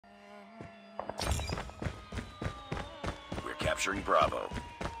Capturing Bravo.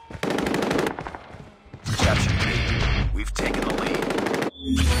 Captured B. We've taken the lead.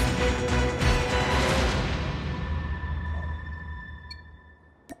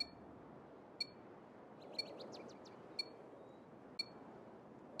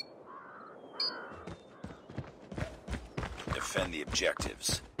 Defend the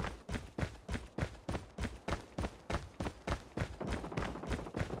objectives.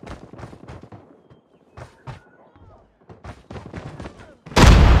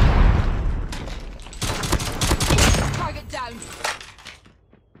 Target down.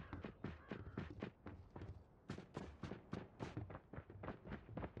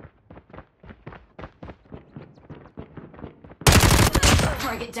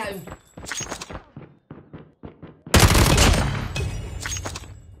 Target down.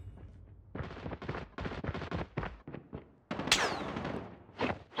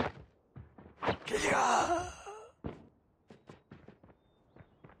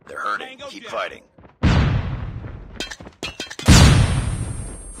 They're hurting. Keep fighting.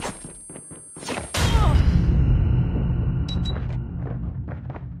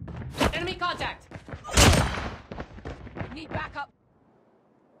 Enemy contact. Need backup.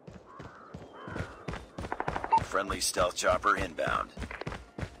 Friendly stealth chopper inbound.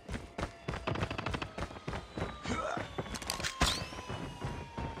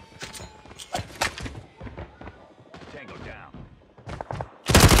 Tango down.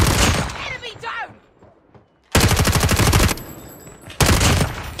 Enemy down.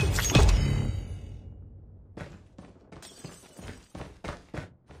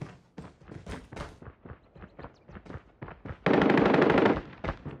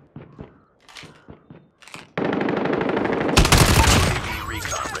 UAV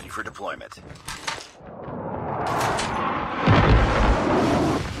recon ready for deployment.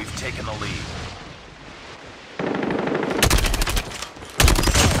 We've taken the lead.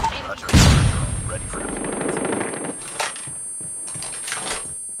 Hunter drone ready for deployment.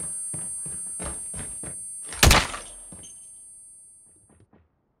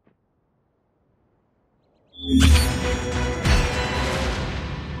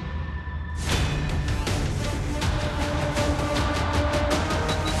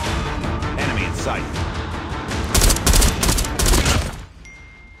 Enemy in sight.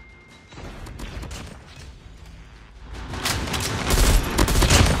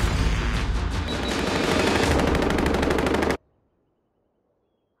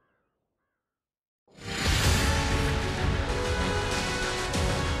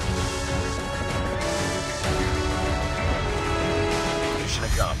 Mission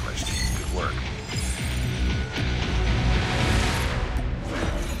accomplished. Good work.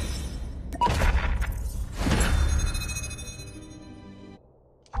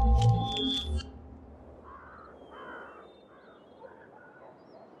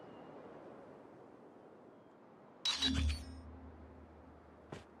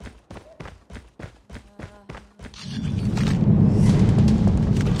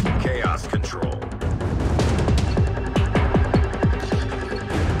 Chaos control.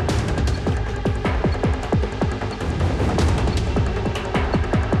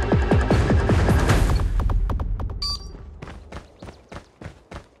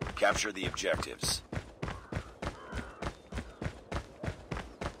 Capture the objectives.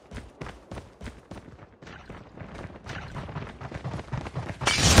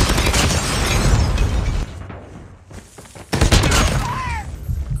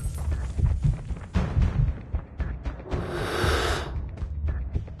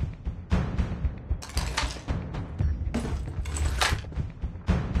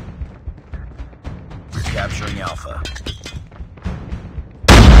 We're capturing Alpha.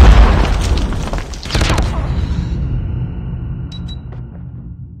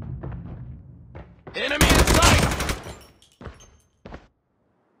 Enemy in sight!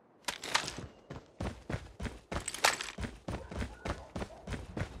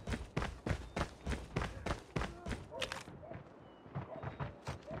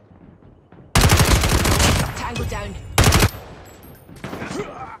 Tango down.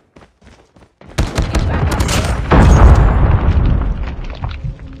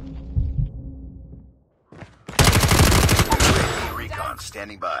 Recon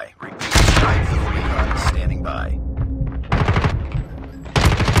standing by. Repeat. UAV recon standing by.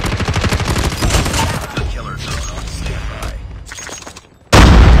 Killer drone on standby.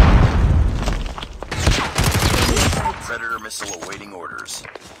 Predator missile awaiting orders.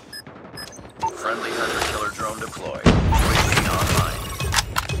 Friendly hunter killer drone deployed. UAV online.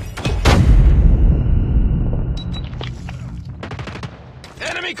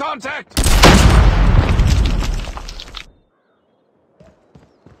 Enemy contact!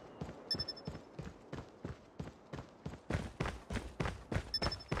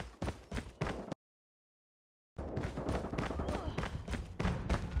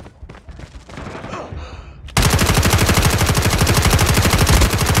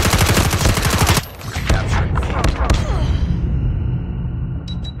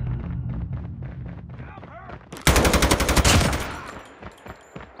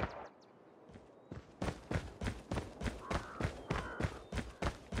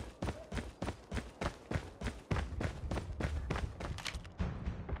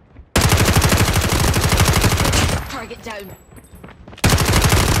 Target down.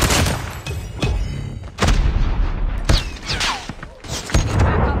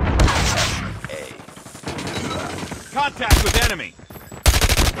 Contact with enemy!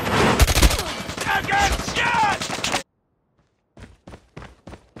 I got shot!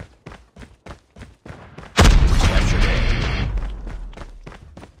 Captured A.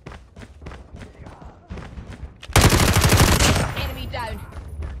 Enemy down.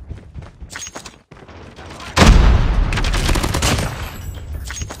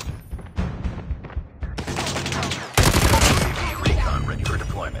 UAV recon ready for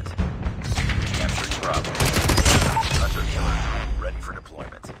deployment. Capturing Bravo. Hunter killer drone ready for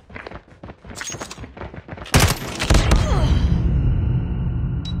deployment.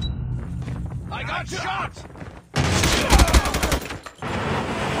 I got shot!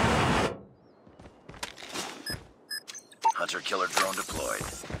 Hunter killer drone deployed.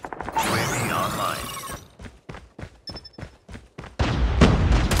 UAV online.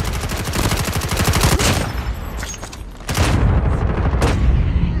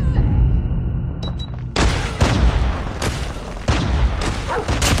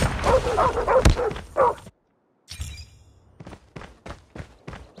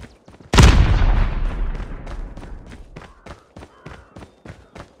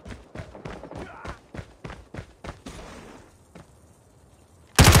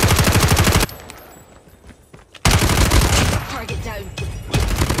 Target down.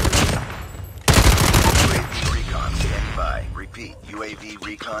 UAV recon standing by. Repeat, UAV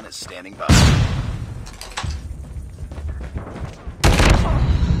recon is standing by.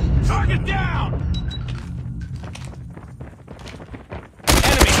 Target down!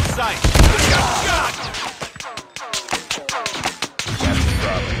 Enemy in sight! I got shot! Captain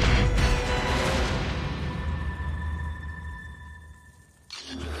Bravo.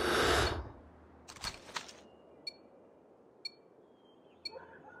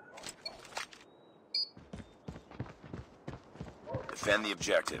 Defend the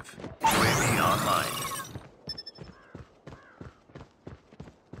objective. UAV online.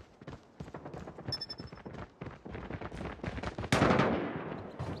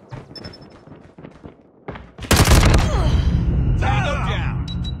 Tango down!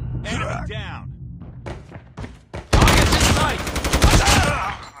 Enemy down! Target's in sight!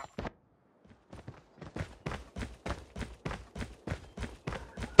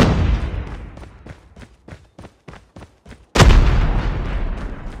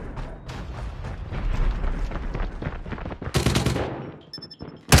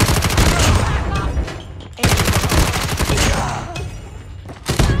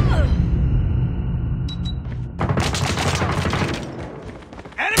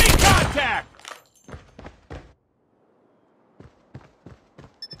 Enemy contact!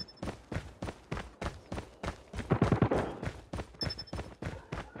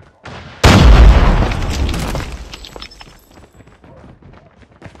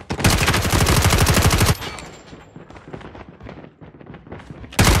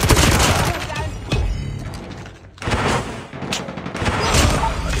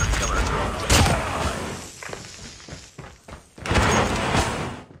 Hunter killer drone online.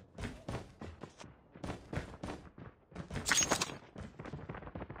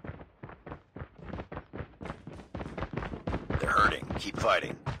 They're hurting. Keep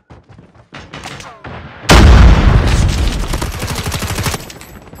fighting.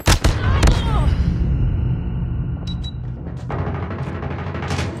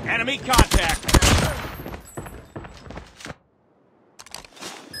 Enemy contact!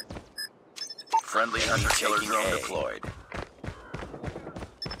 Friendly hunter killer drone deployed.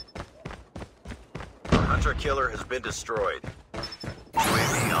 Our hunter killer has been destroyed.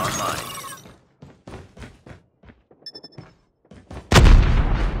 UAV online.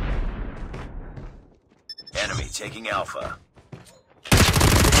 Enemy taking Alpha.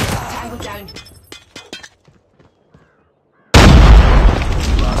 Tango down.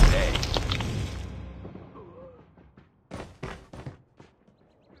 Lost A.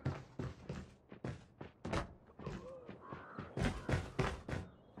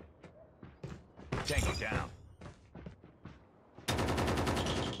 Tango down.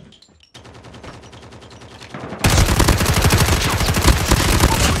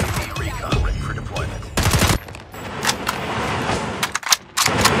 UAV recon ready for deployment.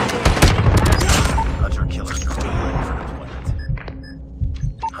 Hunter killer drone ready for deployment.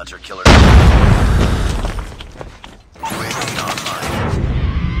 Hunter killer UAV online.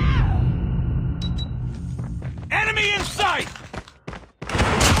 Enemy in sight!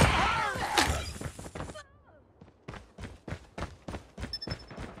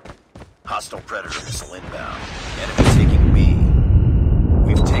 Hostile predator missile inbound. Enemy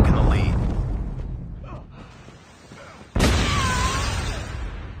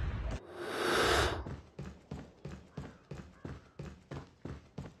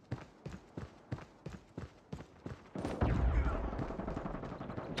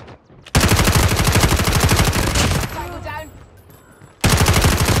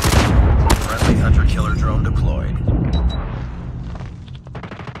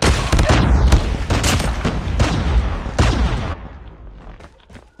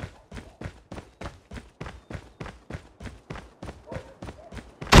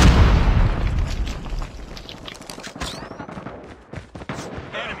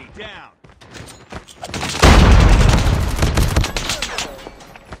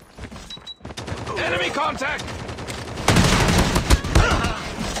contact!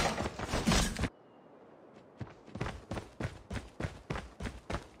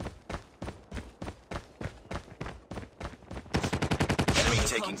 Enemy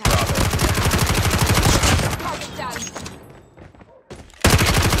taking Bravo. Target down.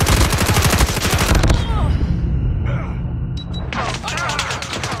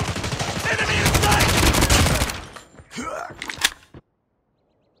 Enemy in sight!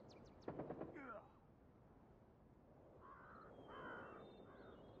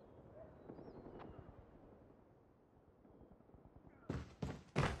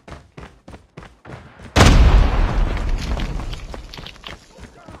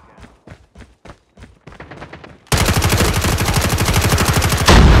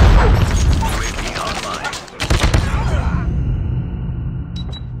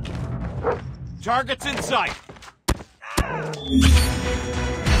 Target's in sight!